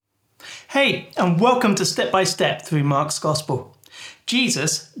Hey, and welcome to Step by Step through Mark's Gospel.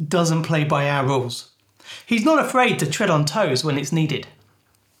 Jesus doesn't play by our rules. He's not afraid to tread on toes when it's needed.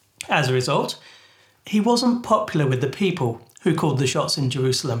 As a result, he wasn't popular with the people who called the shots in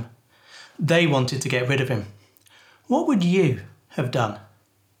Jerusalem. They wanted to get rid of him. What would you have done?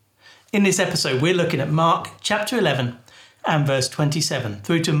 In this episode, we're looking at Mark chapter 11 and verse 27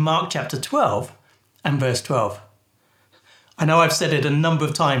 through to Mark chapter 12 and verse 12. I know I've said it a number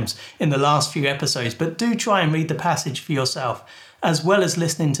of times in the last few episodes, but do try and read the passage for yourself, as well as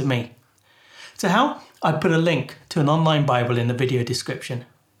listening to me. To help, I put a link to an online Bible in the video description.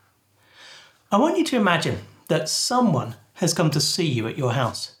 I want you to imagine that someone has come to see you at your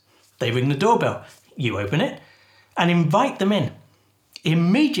house. They ring the doorbell, you open it, and invite them in.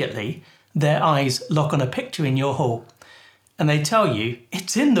 Immediately, their eyes lock on a picture in your hall, and they tell you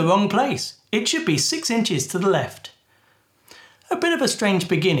it's in the wrong place. It should be 6 inches to the left. A bit of a strange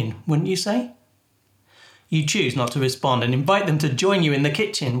beginning, wouldn't you say? You choose not to respond and invite them to join you in the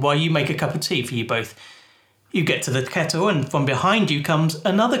kitchen while you make a cup of tea for you both. You get to the kettle and from behind you comes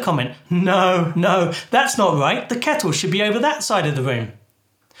another comment. No, that's not right. The kettle should be over that side of the room.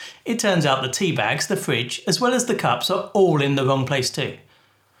 It turns out the tea bags, the fridge, as well as the cups are all in the wrong place too.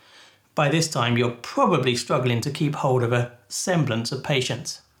 By this time, you're probably struggling to keep hold of a semblance of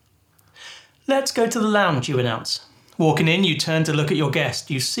patience. Let's go to the lounge, you announce. Walking in, you turn to look at your guest.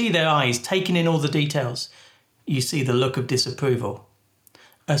 You see their eyes taking in all the details. You see the look of disapproval.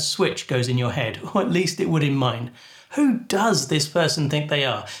 A switch goes in your head, or at least it would in mine. Who does this person think they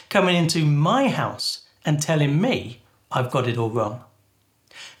are, coming into my house and telling me I've got it all wrong?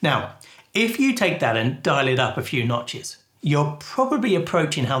 Now, if you take that and dial it up a few notches, you're probably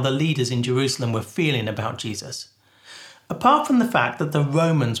approaching how the leaders in Jerusalem were feeling about Jesus. Apart from the fact that the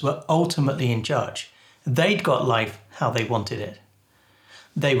Romans were ultimately in charge, they'd got life how they wanted it.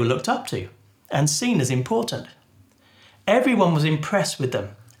 They were looked up to and seen as important. Everyone was impressed with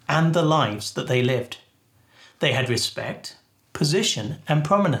them and the lives that they lived. They had respect, position, and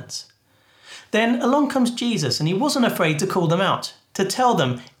prominence. Then along comes Jesus, and he wasn't afraid to call them out, to tell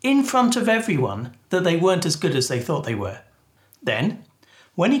them in front of everyone that they weren't as good as they thought they were. Then,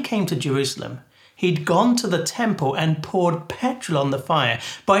 when he came to Jerusalem, he'd gone to the temple and poured petrol on the fire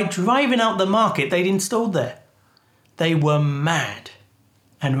by driving out the market they'd installed there. They were mad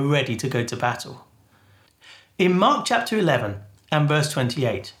and ready to go to battle. In Mark chapter 11 and verse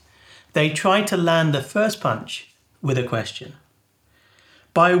 28, they tried to land the first punch with a question.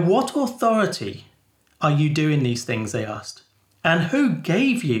 By what authority are you doing these things, they asked, and who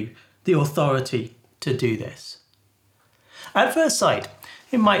gave you the authority to do this? At first sight,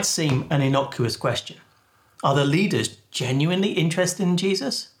 it might seem an innocuous question. Are the leaders genuinely interested in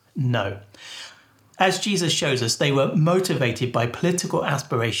Jesus? No. As Jesus shows us, they were motivated by political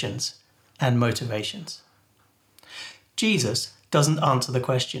aspirations and motivations. Jesus doesn't answer the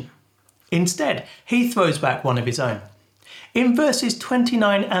question. Instead, he throws back one of his own. In verses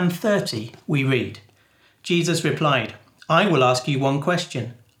 29 and 30, we read, Jesus replied, I will ask you one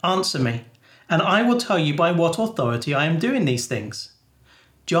question. Answer me, and I will tell you by what authority I am doing these things.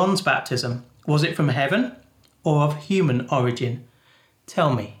 John's baptism, was it from heaven or of human origin?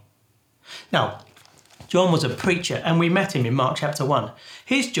 Tell me. Now, John was a preacher, and we met him in Mark chapter 1.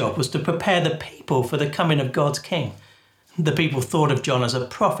 His job was to prepare the people for the coming of God's king. The people thought of John as a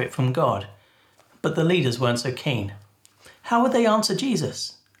prophet from God, but the leaders weren't so keen. How would they answer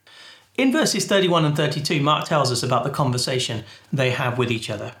Jesus? In verses 31 and 32, Mark tells us about the conversation they have with each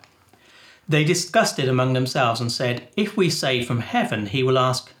other. They discussed it among themselves and said, if we say from heaven, he will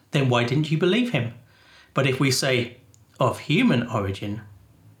ask, then why didn't you believe him? But if we say of human origin,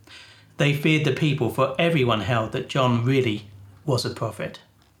 they feared the people, for everyone held that John really was a prophet.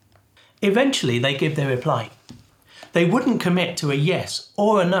 Eventually, they give their reply. They wouldn't commit to a yes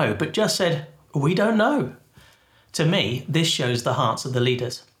or a no, but just said, we don't know. To me, this shows the hearts of the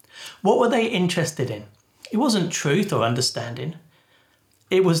leaders. What were they interested in? It wasn't truth or understanding.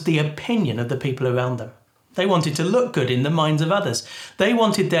 It was the opinion of the people around them. They wanted to look good in the minds of others. They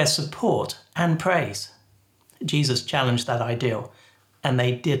wanted their support and praise. Jesus challenged that ideal, and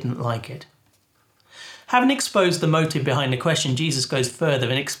they didn't like it. Having exposed the motive behind the question, Jesus goes further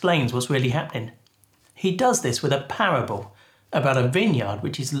and explains what's really happening. He does this with a parable about a vineyard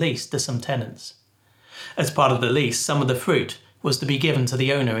which is leased to some tenants. As part of the lease, some of the fruit was to be given to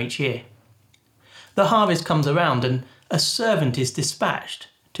the owner each year. The harvest comes around and a servant is dispatched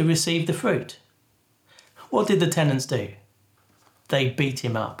to receive the fruit. What did the tenants do? They beat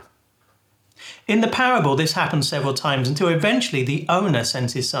him up. In the parable, this happens several times until eventually the owner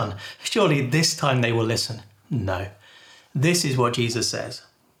sends his son. Surely this time they will listen. No. This is what Jesus says.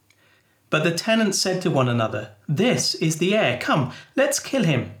 But the tenants said to one another, "This is the heir. Come, let's kill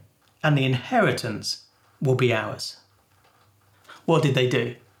him, and the inheritance will be ours." What did they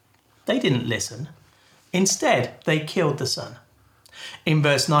do? They didn't listen. Instead, they killed the son. In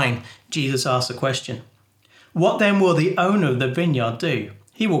verse 9, Jesus asks a question. "What then will the owner of the vineyard do?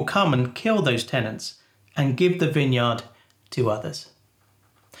 He will come and kill those tenants and give the vineyard to others."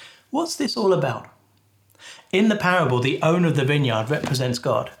 What's this all about? In the parable, the owner of the vineyard represents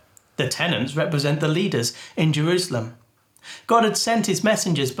God. The tenants represent the leaders in Jerusalem. God had sent his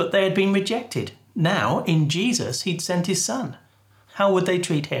messengers, but they had been rejected. Now, in Jesus, he'd sent his son. How would they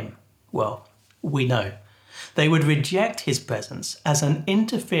treat him? Well, we know. They would reject his presence as an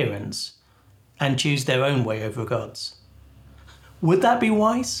interference and choose their own way over God's. Would that be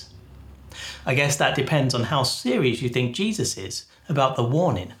wise? I guess that depends on how serious you think Jesus is about the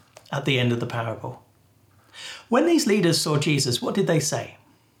warning at the end of the parable. When these leaders saw Jesus, what did they say?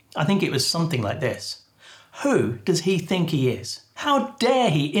 I think it was something like this. Who does he think he is? How dare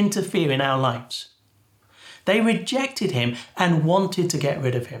he interfere in our lives? They rejected him and wanted to get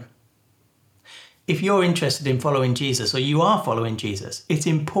rid of him. If you're interested in following Jesus, or you are following Jesus, it's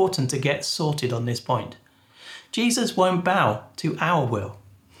important to get sorted on this point. Jesus won't bow to our will.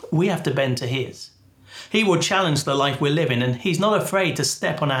 We have to bend to his. He will challenge the life we're living, and he's not afraid to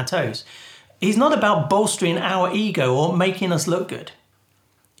step on our toes. He's not about bolstering our ego or making us look good.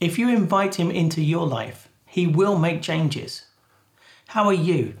 If you invite him into your life, he will make changes. How are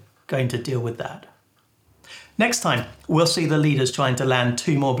you going to deal with that? Next time, we'll see the leaders trying to land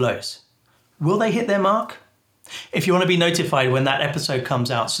 2 more blows. Will they hit their mark? If you want to be notified when that episode comes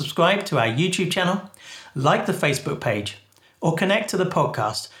out, subscribe to our YouTube channel, like the Facebook page, or connect to the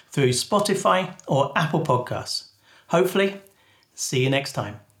podcast through Spotify or Apple Podcasts. Hopefully, see you next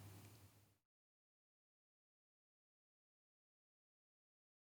time.